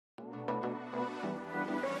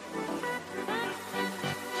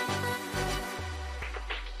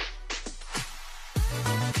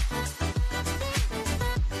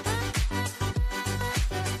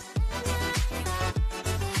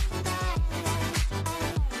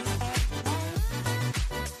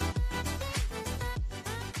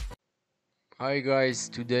Hi guys,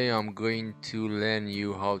 today I'm going to learn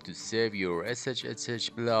you how to save your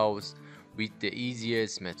SHSH Blobs with the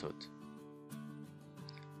easiest method.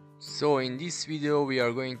 So in this video we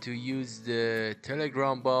are going to use the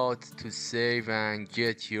Telegram bot to save and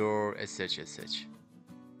get your SHSH.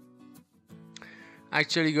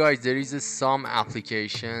 Actually guys, there is some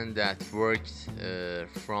application that worked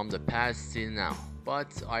from the past till now,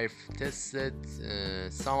 but I've tested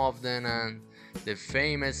some of them, and the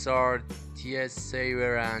famous are TS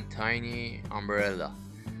Saver and Tiny Umbrella.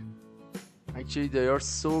 Actually they are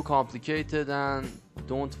so complicated and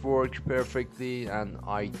don't work perfectly, and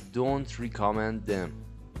I don't recommend them.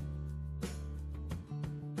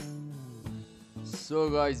 So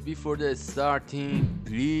guys, before the starting,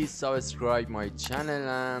 please subscribe my channel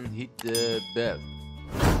and hit the bell.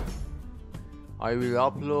 I will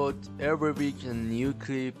upload every week a new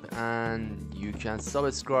clip and you can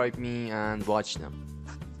subscribe me and watch them.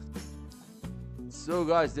 So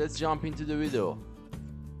guys, let's jump into the video.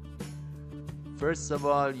 First of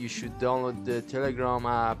all, you should download the Telegram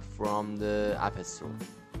app from the App Store.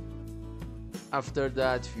 After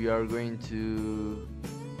that, we are going to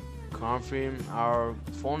confirm our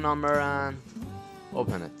phone number and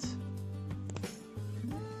open it.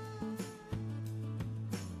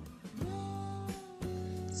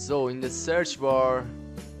 So in the search bar,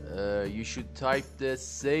 you should type the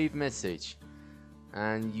save message,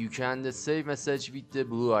 and you can save message with the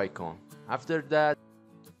blue icon. After that,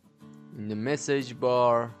 in the message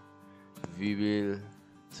bar, we will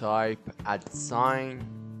type @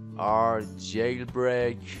 our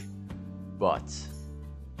jailbreak bot.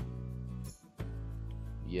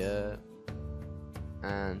 Yeah,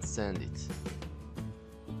 and send it.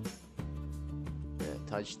 Yeah,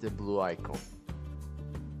 touch the blue icon.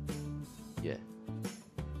 Yeah.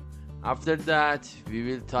 After that, we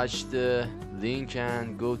will touch the link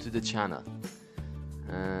and go to the channel.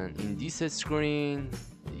 And in this screen,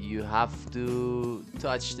 you have to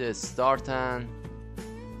touch the start and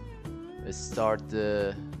start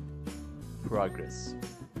the progress.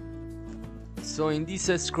 So in this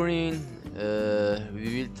screen,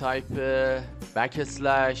 we will type /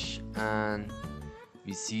 and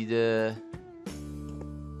we see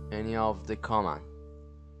any of the command,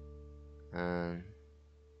 and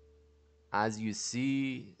as you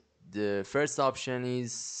see, the first option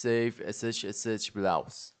is save SHSH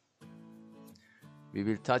Blobs. We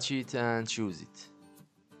will touch it and choose it.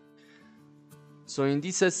 So in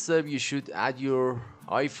this step, you should add your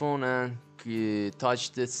iPhone and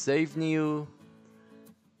touch the save new,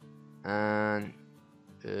 and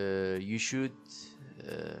you should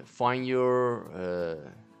find your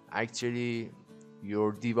actually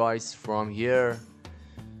your device from here.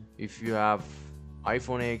 If you have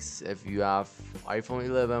iPhone X, if you have iPhone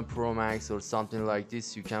 11 Pro Max or something like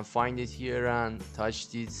this, you can find it here and touch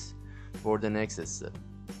this for the next step.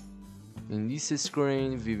 In this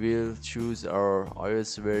screen, we will choose our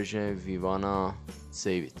iOS version we wanna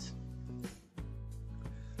save it.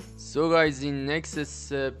 So guys, in next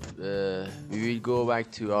step, we will go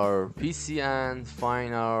back to our PC and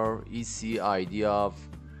find our EC ID of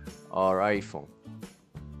our iPhone,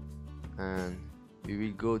 and we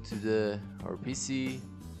will go to our PC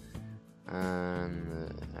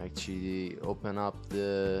and actually open up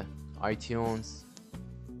the iTunes.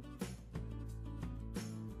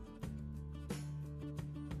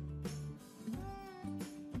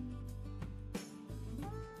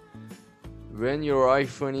 When your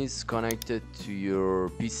iPhone is connected to your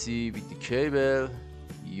PC with the cable,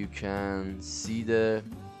 you can see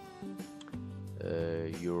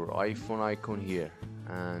your iPhone icon here,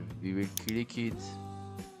 and we will click it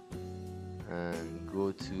and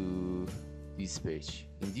go to this page.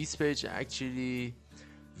 In this page, actually,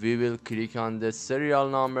 we will click on the serial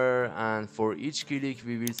number, and for each click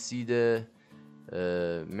we will see the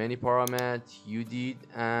many parameters you did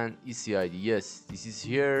and ECID. Yes, this is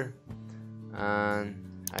here, and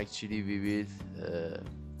actually we will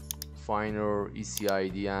find our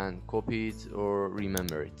ECID and copy it or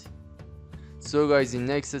remember it. So guys, in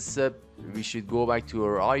next step, we should go back to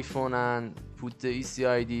our iPhone and put the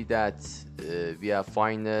ECID that we have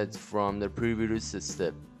found it from the previous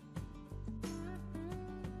step.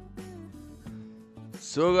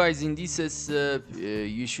 So guys, in this step,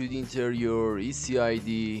 you should enter your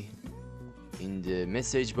ECID in the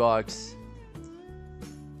message box.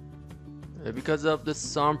 Because of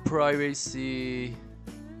some privacy,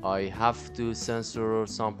 I have to censor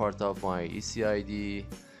some part of my ECID.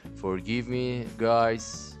 Forgive me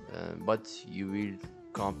guys, but you will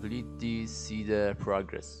completely see the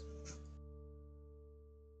progress.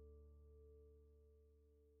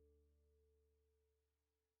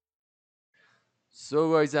 So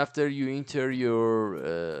guys, after you enter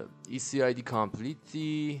your ECID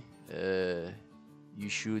completely, you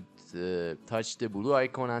should touch the blue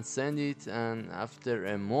icon and send it, and after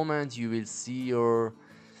a moment you will see your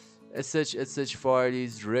SHSH file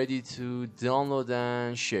is ready to download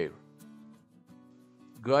and share.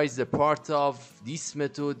 Guys, the part of this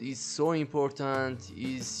method is so important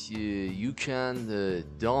is you can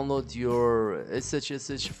download your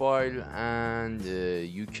SHSH file, and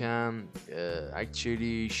you can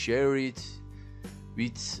actually share it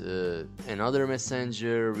with another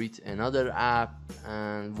messenger, with another app,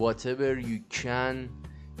 and whatever you can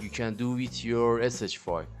do with your SH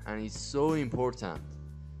file, and it's so important.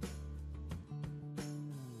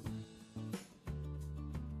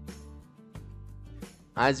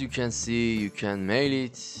 As you can see, you can mail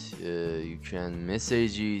it, you can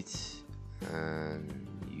message it, and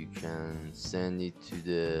you can send it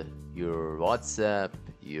to your WhatsApp,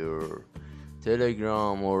 your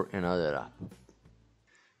Telegram, or another app.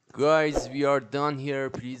 Guys, we are done here.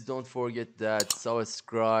 Please don't forget that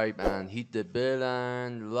subscribe and hit the bell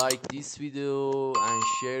and like this video and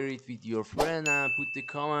share it with your friend and put the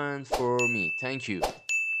comment for me. Thank you.